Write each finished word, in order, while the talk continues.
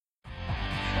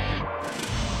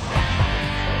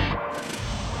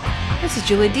This is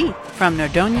Julie D. from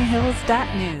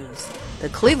NordoniaHills.news. The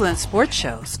Cleveland Sports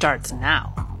Show starts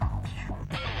now.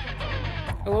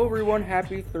 Hello everyone,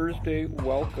 happy Thursday.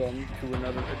 Welcome to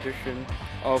another edition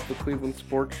of the Cleveland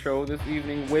Sports Show this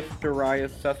evening with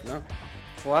Darayus.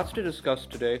 Lots to discuss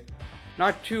today.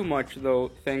 Not too much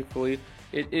though, thankfully.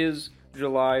 It is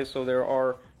July, so there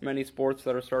are many sports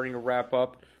that are starting to wrap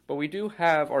up. But we do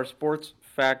have our sports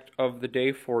fact of the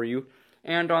day for you.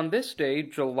 And on this day,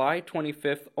 July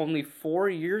 25th, only 4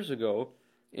 years ago,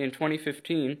 in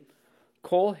 2015,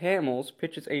 Cole Hamels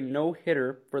pitches a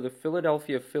no-hitter for the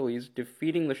Philadelphia Phillies,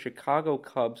 defeating the Chicago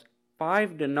Cubs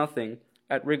 5-0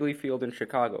 at Wrigley Field in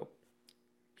Chicago.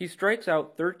 He strikes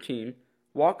out 13,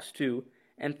 walks 2,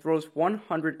 and throws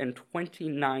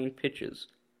 129 pitches.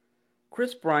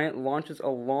 Chris Bryant launches a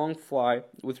long fly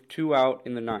with 2 out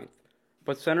in the ninth,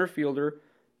 but center fielder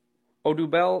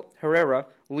Odubel Herrera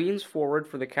leans forward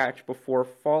for the catch before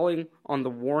falling on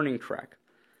the warning track.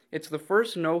 It's the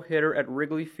first no-hitter at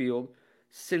Wrigley Field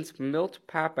since Milt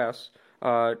Pappas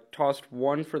tossed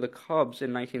one for the Cubs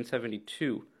in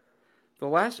 1972. The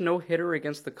last no-hitter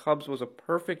against the Cubs was a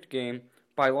perfect game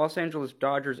by Los Angeles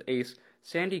Dodgers ace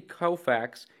Sandy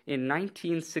Koufax in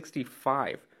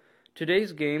 1965.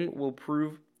 Today's game will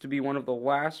prove to be one of the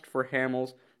last for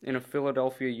Hamels in a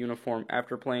Philadelphia uniform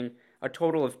after playing a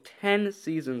total of 10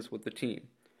 seasons with the team.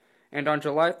 And on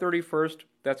July 31st,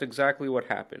 that's exactly what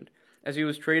happened, as he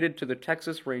was traded to the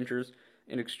Texas Rangers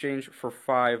in exchange for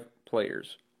 5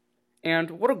 players. And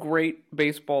what a great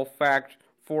baseball fact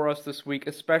for us this week,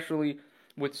 especially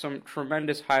with some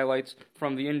tremendous highlights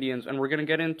from the Indians, and we're going to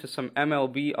get into some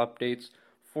MLB updates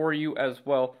for you as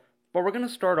well. But we're going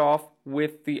to start off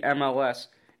with the MLS.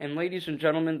 And ladies and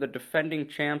gentlemen, the defending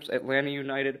champs, Atlanta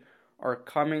United, are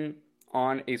coming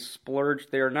on a splurge.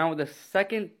 They are now the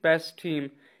second best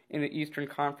team in the Eastern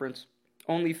Conference,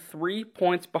 only 3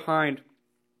 points behind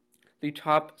the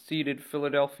top-seeded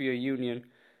Philadelphia Union.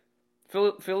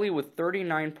 Philly with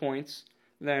 39 points,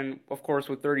 then, of course,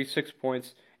 with 36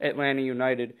 points, Atlanta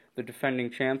United, the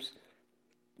defending champs,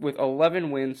 with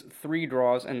 11 wins, 3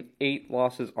 draws, and 8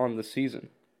 losses on the season.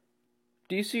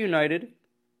 DC United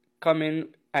come in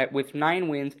with 9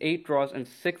 wins, 8 draws, and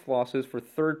 6 losses for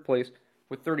third place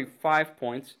with 35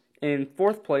 points. In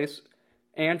fourth place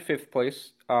and fifth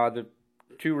place, the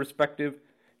two respective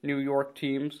New York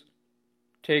teams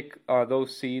take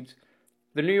those seeds.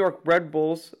 The New York Red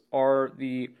Bulls are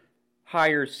the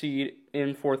higher seed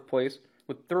in fourth place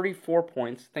with 34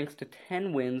 points thanks to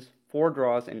 10 wins, 4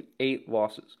 draws, and 8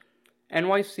 losses.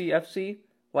 NYCFC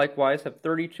likewise have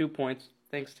 32 points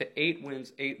thanks to 8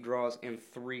 wins, 8 draws, and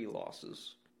 3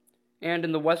 losses. And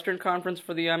in the Western Conference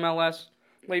for the MLS,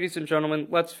 ladies and gentlemen,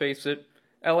 let's face it,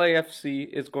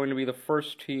 LAFC is going to be the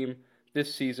first team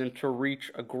this season to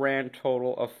reach a grand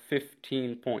total of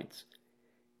 15 points.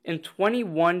 In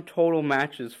 21 total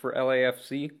matches for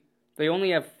LAFC, they only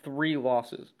have 3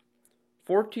 losses.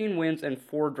 14 wins and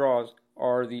 4 draws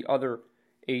are the other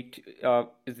is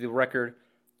the record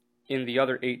in the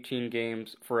other 18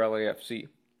 games for LAFC.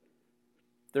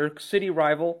 Their city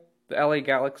rival, the LA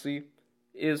Galaxy,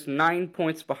 is 9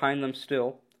 points behind them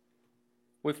still,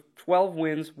 with 12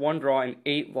 wins, 1 draw, and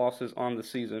 8 losses on the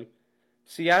season.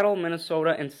 Seattle,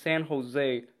 Minnesota, and San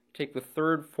Jose take the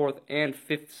 3rd, 4th, and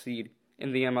 5th seed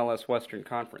in the MLS Western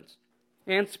Conference.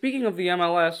 And speaking of the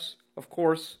MLS, of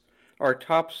course, our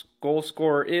top goal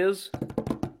scorer is,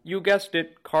 you guessed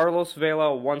it, Carlos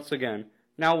Vela once again.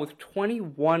 Now with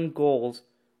 21 goals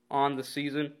on the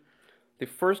season, the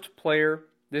first player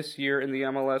this year in the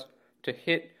MLS to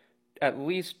hit at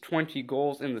least 20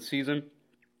 goals in the season.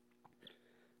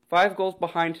 5 goals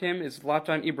behind him is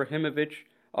Zlatan Ibrahimovic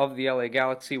of the LA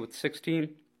Galaxy with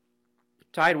 16.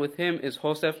 Tied with him is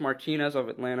Josef Martinez of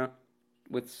Atlanta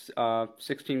with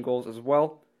 16 goals as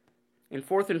well. In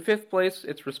 4th and 5th place,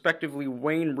 it's respectively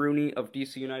Wayne Rooney of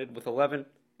DC United with 11,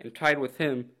 and tied with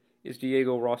him is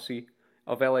Diego Rossi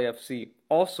of LAFC,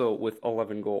 also with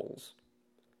 11 goals.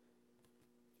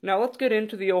 Now let's get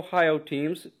into the Ohio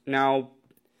teams. Now,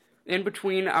 in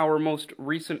between our most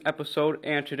recent episode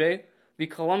and today, the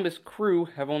Columbus Crew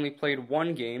have only played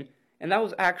 1 game, and that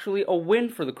was actually a win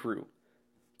for the Crew.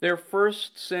 Their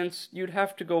first since you'd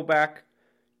have to go back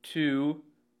to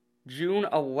June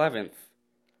 11th,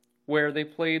 where they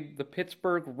played the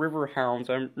Pittsburgh Riverhounds.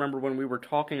 I remember when we were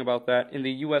talking about that in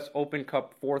the U.S. Open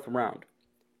Cup 4th round.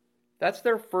 That's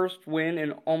their first win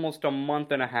in almost a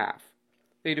month and a half.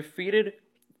 They defeated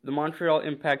the Montreal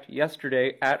Impact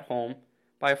yesterday at home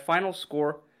by a final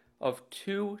score of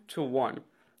 2-1,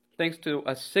 thanks to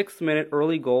a 6th-minute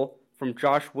early goal from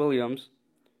Josh Williams,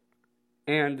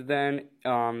 and then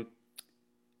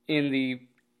in the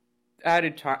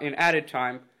added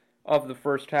time of the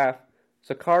first half,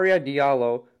 Zakaria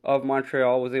Diallo of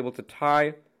Montreal was able to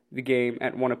tie the game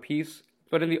at 1 apiece.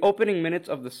 But in the opening minutes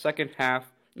of the second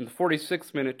half, in the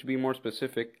 46th minute to be more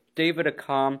specific, David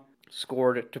Accam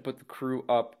scored to put the Crew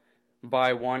up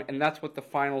by 1, and that's what the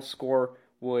final score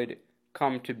would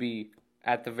come to be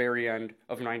at the very end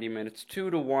of 90 minutes,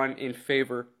 2-1 in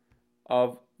favor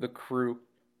of the Crew.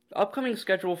 The upcoming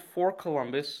schedule for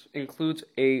Columbus includes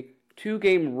a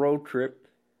 2-game road trip.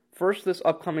 First this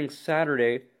upcoming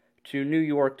Saturday to New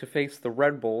York to face the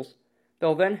Red Bulls.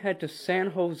 They'll then head to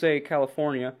San Jose,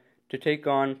 California to take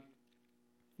on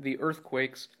the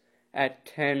Earthquakes at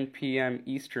 10 p.m.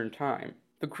 Eastern Time.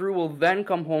 The Crew will then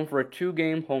come home for a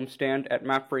 2-game homestand at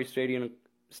MAPFRE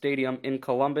Stadium in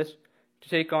Columbus to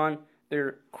take on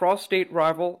their cross-state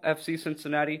rival FC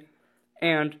Cincinnati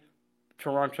and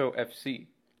Toronto FC.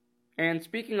 And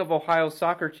speaking of Ohio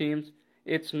soccer teams,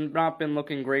 it's not been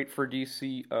looking great for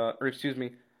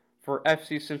for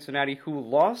FC Cincinnati, who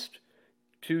lost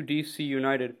to DC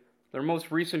United. Their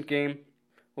most recent game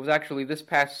was actually this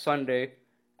past Sunday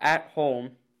at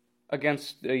home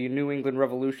against the New England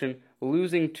Revolution,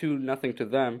 losing 2-0 to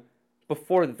them.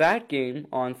 Before that game,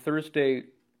 on Thursday,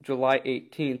 July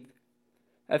 18th,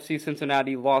 FC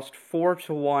Cincinnati lost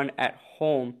 4-1 at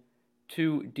home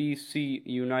to DC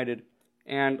United.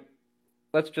 And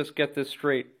let's just get this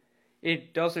straight.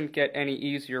 It doesn't get any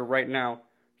easier right now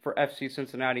for FC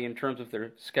Cincinnati in terms of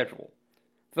their schedule.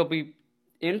 They'll be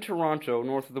in Toronto,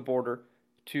 north of the border,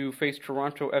 to face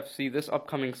Toronto FC this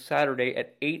upcoming Saturday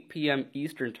at 8 p.m.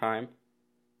 Eastern Time.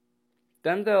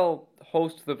 Then they'll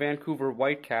host the Vancouver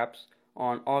Whitecaps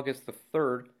on August the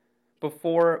 3rd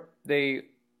before they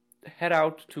head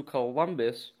out to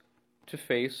Columbus to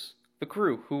face the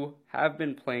Crew, who have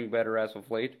been playing better as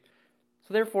of late.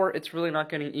 So therefore, it's really not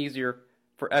getting easier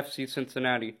for FC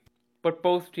Cincinnati. But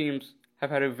both teams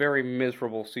have had a very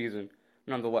miserable season,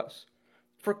 nonetheless.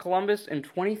 For Columbus, in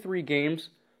 23 games,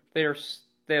 they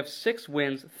have 6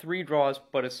 wins, 3 draws,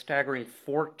 but a staggering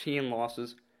 14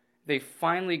 losses. They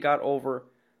finally got over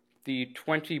the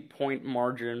 20-point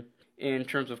margin in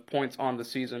terms of points on the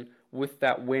season with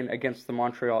that win against the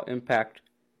Montreal Impact.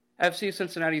 FC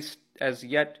Cincinnati has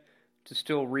yet to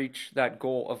still reach that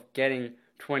goal of getting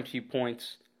 20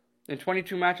 points. In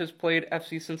 22 matches played,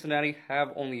 FC Cincinnati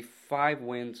have only 5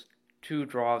 wins, 2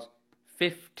 draws,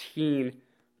 15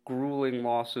 grueling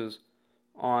losses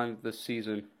on the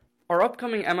season. Our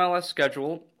upcoming MLS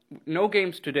schedule, no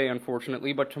games today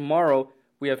unfortunately, but tomorrow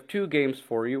we have 2 games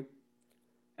for you.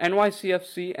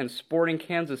 NYCFC and Sporting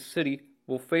Kansas City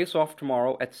will face off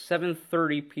tomorrow at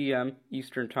 7:30 p.m.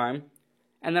 Eastern Time,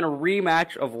 and then a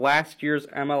rematch of last year's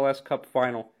MLS Cup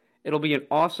final. It'll be an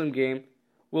awesome game.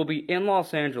 We'll be in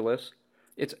Los Angeles.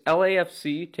 It's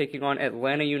LAFC taking on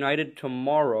Atlanta United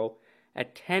tomorrow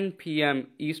at 10 p.m.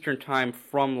 Eastern Time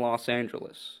from Los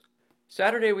Angeles.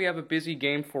 Saturday we have a busy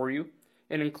game for you.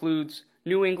 It includes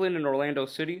New England and Orlando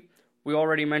City. We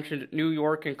already mentioned New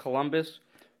York and Columbus.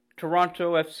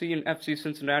 Toronto FC and FC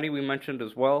Cincinnati we mentioned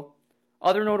as well.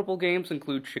 Other notable games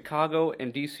include Chicago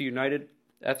and DC United,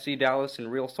 FC Dallas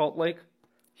and Real Salt Lake,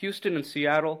 Houston and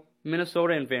Seattle,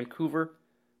 Minnesota and Vancouver,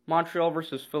 Montreal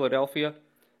versus Philadelphia,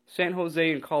 San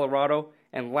Jose and Colorado,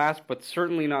 and last but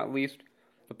certainly not least,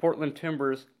 the Portland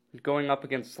Timbers going up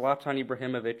against Zlatan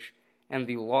Ibrahimovic and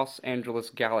the Los Angeles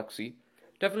Galaxy.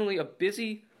 Definitely a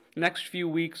busy next few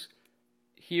weeks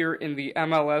here in the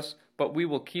MLS, but we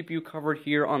will keep you covered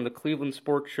here on the Cleveland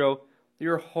Sports Show,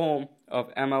 your home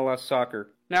of MLS soccer.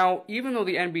 Now, even though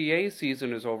the NBA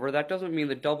season is over, that doesn't mean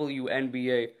the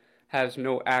WNBA has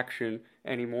no action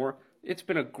anymore. It's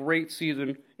been a great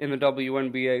season in the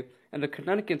WNBA, and the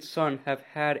Connecticut Sun have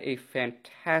had a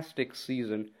fantastic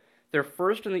season. They're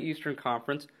first in the Eastern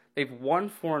Conference, they've won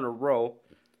 4 in a row,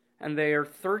 and they are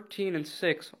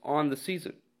 13-6 on the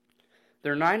season.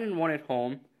 They're 9-1 at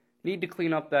home, need to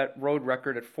clean up that road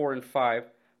record at 4-5.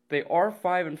 They are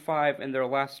 5-5 in their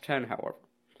last 10, however.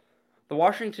 The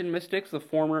Washington Mystics, the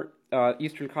former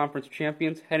Eastern Conference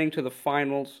champions, heading to the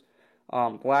finals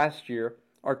last year,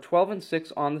 are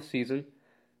 12-6 on the season.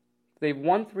 They've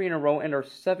won 3 in a row and are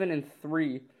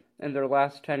 7-3 in their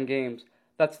last 10 games.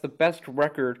 That's the best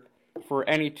record for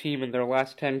any team in their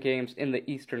last 10 games in the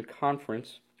Eastern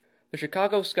Conference. The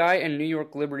Chicago Sky and New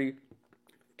York Liberty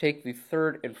take the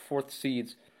 3rd and 4th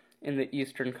seeds in the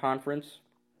Eastern Conference.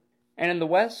 And in the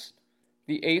West,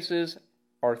 the Aces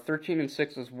are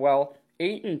 13-6 as well,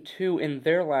 8-2 in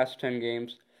their last 10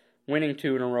 games, winning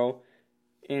 2 in a row.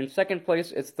 In second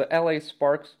place, it's the LA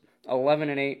Sparks,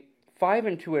 11-8,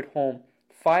 5-2 at home,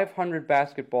 500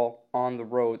 basketball on the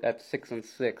road at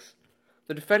 6-6.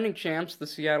 The defending champs, the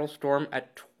Seattle Storm,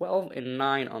 at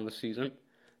 12-9 on the season.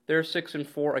 They're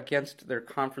 6-4 against their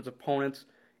conference opponents,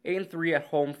 8-3 at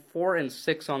home,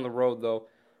 4-6 on the road, though.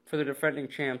 For the defending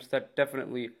champs, that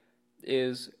definitely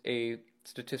is a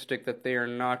statistic that they are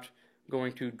not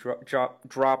going to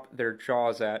drop their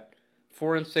jaws at.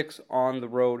 4-6 on the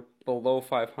road, below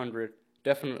 500,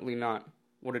 definitely not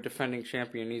what a defending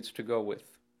champion needs to go with.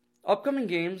 Upcoming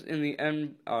games in the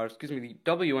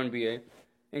WNBA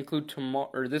include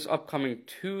this upcoming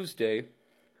Tuesday,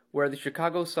 where the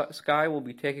Chicago Sky will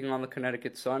be taking on the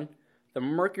Connecticut Sun, the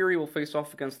Mercury will face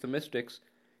off against the Mystics,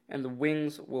 and the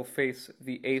Wings will face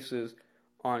the Aces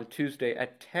on Tuesday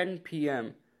at 10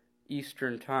 p.m.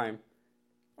 Eastern Time.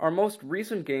 Our most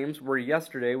recent games were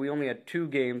yesterday. We only had 2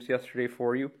 games yesterday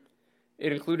for you.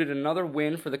 It included another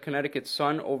win for the Connecticut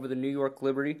Sun over the New York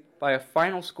Liberty by a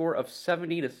final score of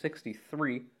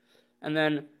 70-63, and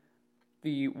then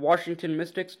the Washington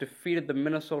Mystics defeated the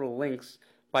Minnesota Lynx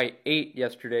by 8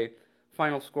 yesterday.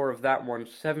 Final score of that one,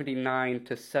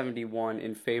 79-71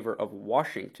 in favor of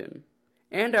Washington.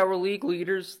 And our league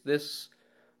leaders at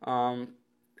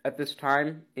this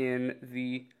time in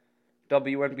the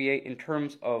WNBA in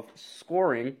terms of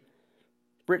scoring,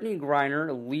 Brittany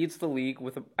Griner leads the league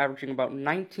with averaging about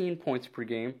 19 points per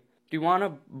game.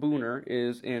 Duana Booner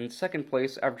is in second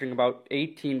place, averaging about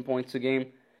 18 points a game,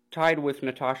 tied with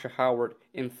Natasha Howard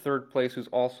in third place, who's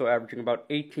also averaging about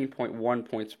 18.1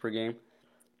 points per game.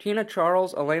 Tina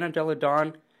Charles, Elena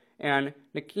Deladon, and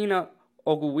Nikina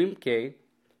Oguwimke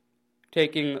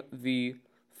taking the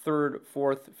 3rd,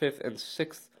 4th, 5th, and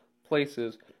 6th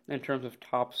places in terms of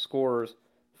top scorers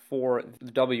for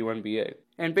the WNBA.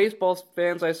 And baseball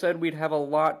fans, I said we'd have a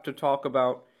lot to talk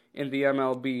about in the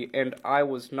MLB, and I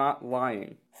was not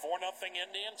lying. 4-0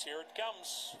 Indians, here it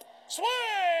comes.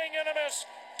 Swing and a miss.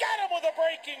 Got him with a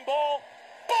breaking ball.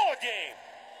 Ball game.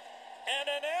 And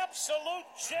an absolute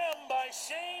gem by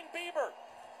Shane Bieber.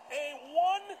 A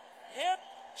one-hit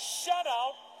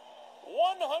shutout.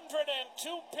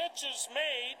 102 pitches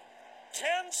made.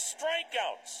 10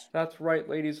 strikeouts. That's right,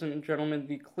 ladies and gentlemen.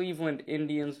 The Cleveland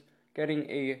Indians getting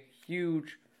a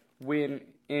huge win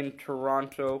in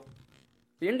Toronto.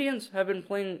 The Indians have been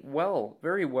playing well,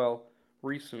 very well,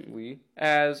 recently,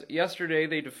 as yesterday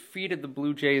they defeated the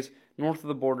Blue Jays north of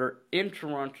the border in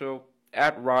Toronto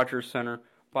at Rogers Center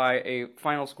by a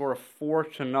final score of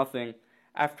 4-0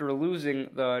 after losing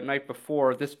the night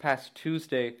before, this past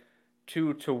Tuesday,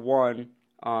 2-1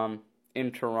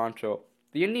 in Toronto.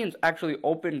 The Indians actually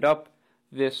opened up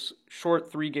this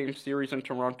short 3-game series in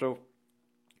Toronto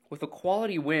with a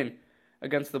quality win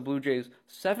against the Blue Jays.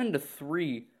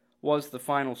 7-3 was the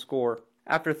final score.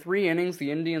 After 3 innings,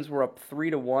 the Indians were up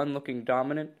 3-1, looking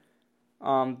dominant.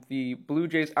 The Blue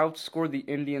Jays outscored the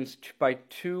Indians by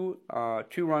 2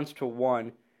 runs to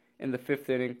 1 in the 5th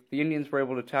inning. The Indians were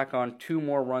able to tack on 2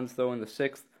 more runs, though, in the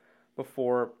 6th,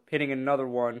 before hitting another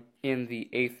one in the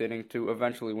 8th inning to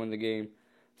eventually win the game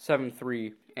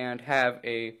 7-3 and have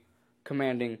a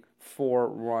commanding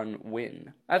 4-run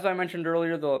win. As I mentioned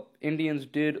earlier, the Indians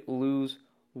did lose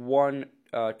by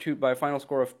a final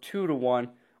score of 2-1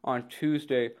 on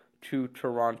Tuesday to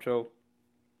Toronto.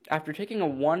 After taking a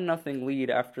 1-0 lead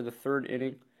after the 3rd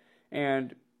inning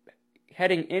and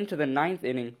heading into the 9th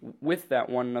inning with that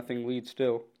 1-0 lead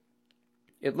still,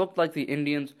 it looked like the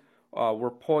Indians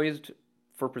were poised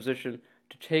for position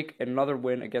to take another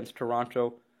win against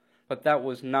Toronto, but that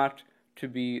was not to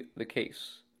be the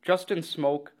case. Justin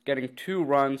Smoke getting 2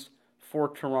 runs for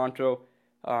Toronto,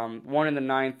 one in the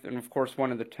 9th and of course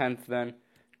one in the 10th then,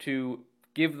 to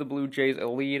give the Blue Jays a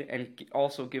lead and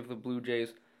also give the Blue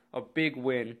Jays a big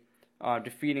win,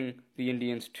 defeating the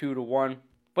Indians 2-1.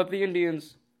 But the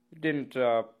Indians didn't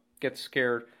get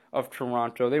scared of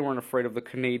Toronto. They weren't afraid of the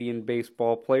Canadian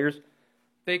baseball players.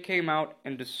 They came out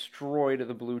and destroyed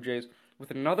the Blue Jays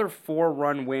with another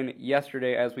 4-run win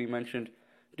yesterday, as we mentioned,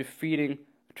 defeating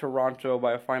Toronto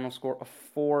by a final score of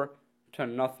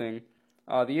 4-0.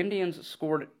 The Indians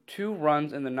scored 2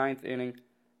 runs in the 9th inning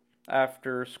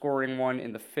after scoring 1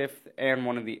 in the 5th and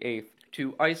 1 in the 8th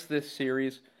to ice this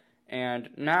series, and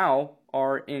now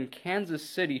are in Kansas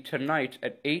City tonight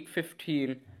at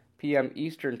 8:15 p.m.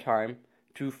 Eastern Time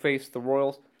to face the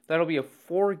Royals. That'll be a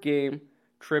 4-game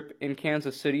trip in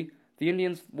Kansas City. The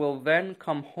Indians will then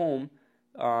come home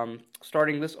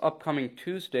starting this upcoming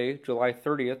Tuesday, July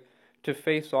 30th, to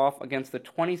face off against the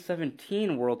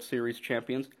 2017 World Series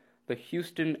champions, the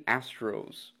Houston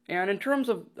Astros. And in terms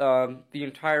of the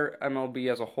entire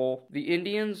MLB as a whole, the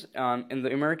Indians in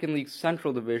the American League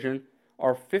Central Division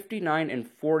are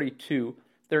 59-42.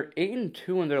 They're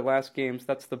 8-2 in their last games.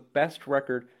 That's the best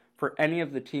record for any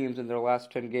of the teams in their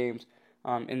last 10 games.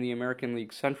 in the American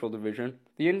League Central Division.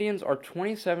 The Indians are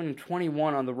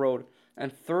 27-21 on the road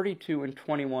and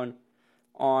 32-21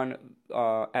 on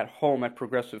at home at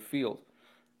Progressive Field.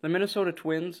 The Minnesota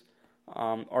Twins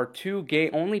are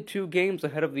only 2 games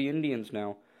ahead of the Indians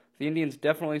now. The Indians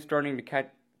definitely starting to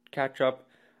catch up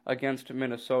against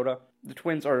Minnesota. The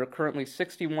Twins are currently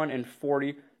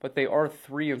 61-40, but they are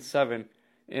 3-7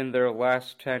 in their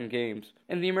last 10 games.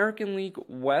 In the American League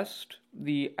West,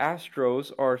 the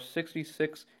Astros are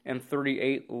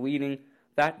 66-38, leading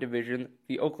that division.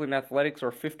 The Oakland Athletics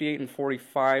are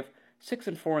 58-45,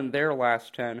 6-4 in their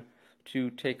last 10 to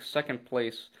take second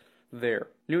place there.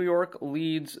 New York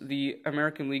leads the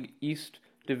American League East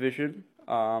division.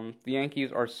 The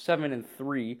Yankees are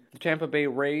 7-3. The Tampa Bay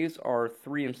Rays are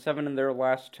 3-7 in their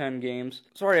last 10 games.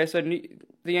 Sorry, I said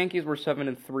the Yankees were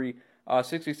 7-3,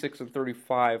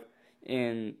 66-35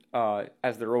 in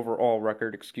as their overall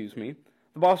record. Excuse me.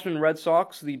 The Boston Red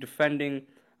Sox, the defending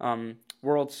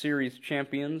World Series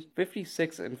champions,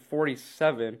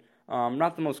 56-47.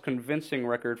 Not the most convincing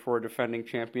record for a defending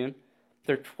champion.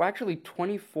 They're actually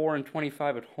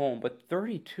 24-25 at home, but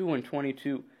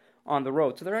 32-22 on the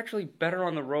road. So they're actually better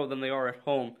on the road than they are at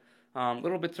home. A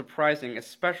little bit surprising,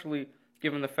 especially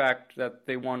given the fact that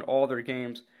they won all their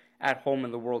games at home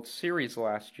in the World Series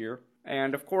last year.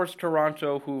 And of course,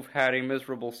 Toronto, who've had a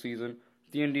miserable season.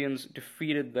 The Indians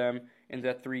defeated them in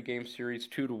that 3-game series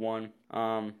 2-1.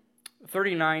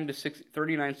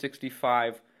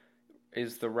 39-65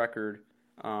 is the record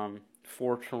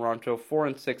for Toronto,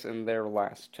 4-6 in their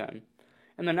last 10.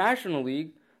 In the National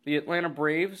League, the Atlanta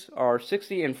Braves are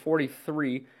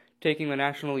 60-43, taking the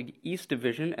National League East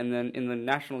Division, and then in the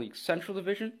National League Central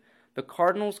Division, the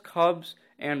Cardinals, Cubs,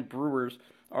 and Brewers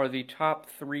are the top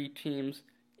 3 teams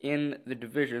in the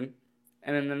division.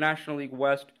 And in the National League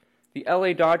West, the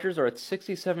LA Dodgers are at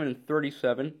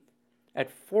 67-37,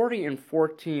 at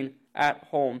 40-14 at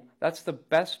home. That's the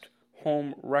best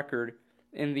home record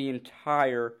in the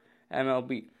entire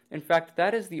MLB. In fact,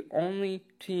 that is the only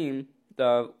team,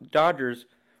 the Dodgers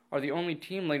are the only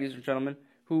team, ladies and gentlemen,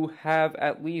 who have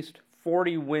at least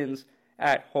 40 wins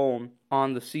at home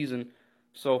on the season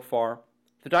so far.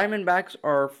 The Diamondbacks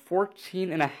are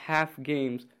 14.5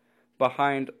 games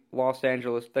behind Los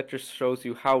Angeles. That just shows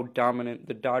you how dominant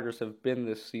the Dodgers have been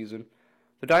this season.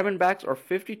 The Diamondbacks are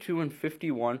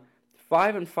 52-51,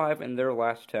 5-5 in their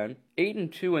last 10.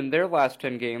 8-2 in their last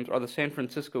 10 games are the San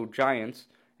Francisco Giants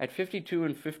at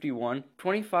 52-51,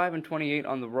 25-28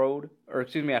 on the road,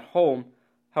 at home.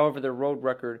 However, their road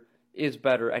record is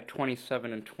better at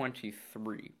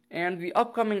 27-23. And the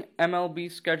upcoming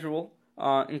MLB schedule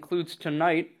includes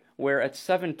tonight, where at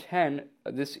 7:10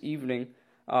 this evening,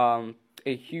 a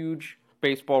huge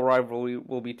baseball rivalry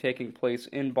will be taking place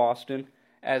in Boston,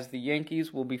 as the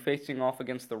Yankees will be facing off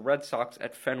against the Red Sox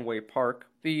at Fenway Park.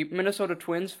 The Minnesota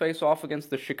Twins face off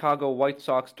against the Chicago White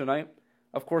Sox tonight.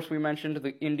 Of course, we mentioned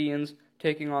the Indians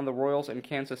taking on the Royals in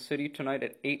Kansas City tonight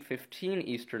at 8:15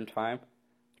 Eastern Time.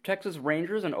 Texas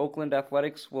Rangers and Oakland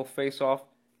Athletics will face off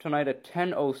tonight at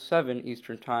 10:07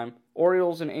 Eastern Time.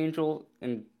 Orioles and Angels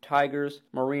and Tigers,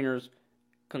 Mariners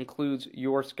concludes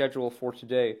your schedule for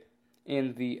today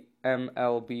in the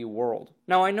MLB world.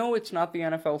 Now, I know it's not the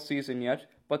NFL season yet,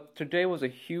 but today was a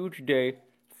huge day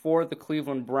for the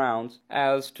Cleveland Browns,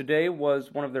 as today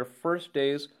was one of their first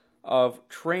days of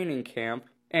training camp,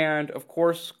 and of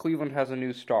course, Cleveland has a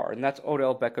new star, and that's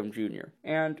Odell Beckham Jr.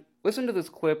 And listen to this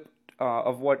clip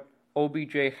of what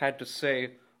OBJ had to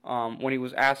say when he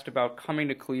was asked about coming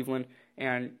to Cleveland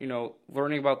and,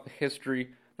 learning about the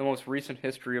history, the most recent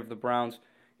history of the Browns,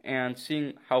 and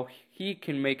seeing how he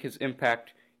can make his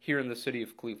impact here in the city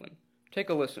of Cleveland. Take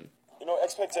a listen.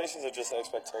 Expectations are just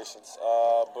expectations,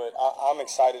 but I'm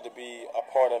excited to be a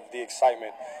part of the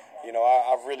excitement.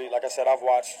 I've really, like I said, I've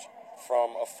watched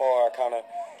from afar kind of,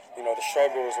 the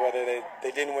struggles, whether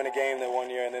they didn't win a game that one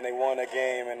year and then they won a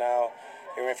game and now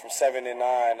they went from 7-9.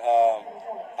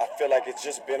 I feel like it's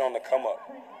just been on the come up.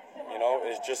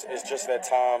 It's just that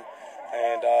time,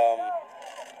 and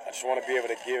I just want to be able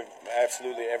to give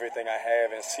absolutely everything I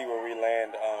have and see where we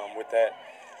land with that.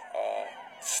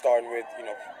 Starting with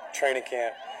training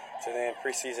camp to then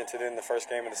preseason to then the first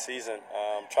game of the season.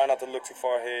 Try not to look too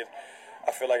far ahead.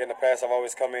 I feel like in the past I've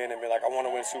always come in and been like, I want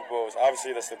to win Super Bowls.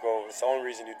 Obviously that's the goal. It's the only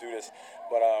reason you do this.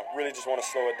 But really just want to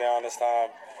slow it down this time.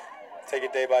 Take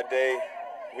it day by day,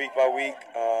 week by week,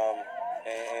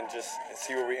 and just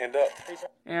see where we end up.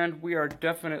 And we are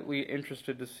definitely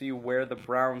interested to see where the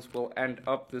Browns will end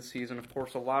up this season. Of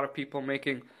course, a lot of people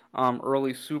making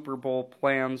early Super Bowl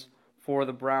plans for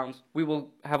the Browns. We will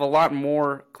have a lot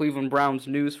more Cleveland Browns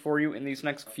news for you in these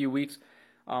next few weeks.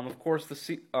 Of course,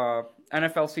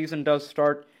 NFL season does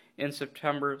start in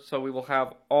September, so we will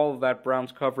have all of that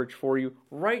Browns coverage for you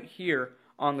right here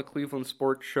on the Cleveland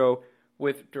Sports Show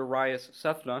with Darayus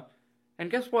Sethna. And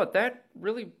guess what? That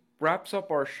really wraps up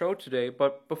our show today.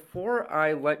 But before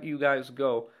I let you guys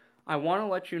go, I want to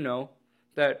let you know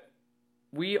that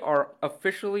we are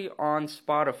officially on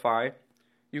Spotify.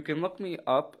 You can look me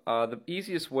up. The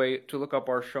easiest way to look up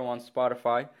our show on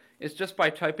Spotify is just by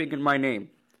typing in my name,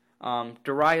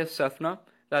 Darayus Sethna.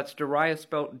 That's Darayus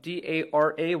spelled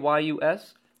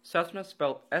D-A-R-A-Y-U-S. Sethna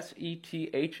spelled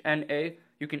S-E-T-H-N-A.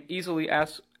 You can easily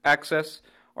access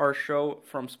our show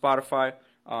from Spotify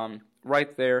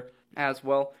right there as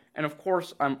well. And of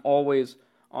course, I'm always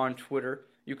on Twitter.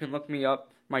 You can look me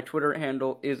up. My Twitter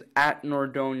handle is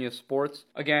 @Nordonia Sports.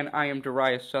 Again, I am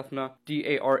Darayus Sethna.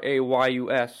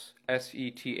 D-A-R-A-Y-U-S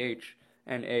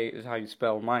S-E-T-H-N-A is how you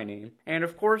spell my name. And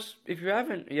of course, if you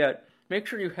haven't yet, make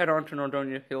sure you head on to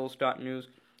NordoniaHills.news,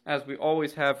 as we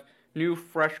always have new,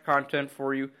 fresh content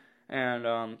for you,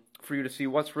 and for you to see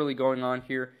what's really going on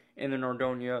here in the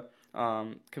Nordonia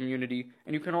community.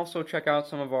 And you can also check out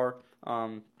some of our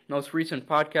most recent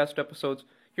podcast episodes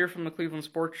here from the Cleveland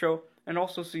Sports Show, and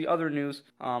also see other news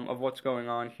of what's going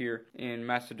on here in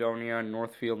Macedonia and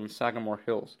Northfield and Sagamore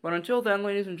Hills. But until then,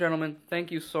 ladies and gentlemen,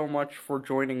 thank you so much for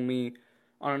joining me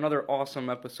on another awesome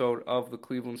episode of the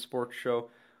Cleveland Sports Show.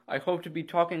 I hope to be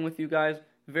talking with you guys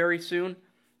very soon.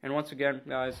 And once again,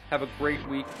 guys, have a great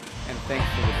week, and thanks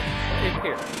for listening. Take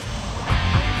care.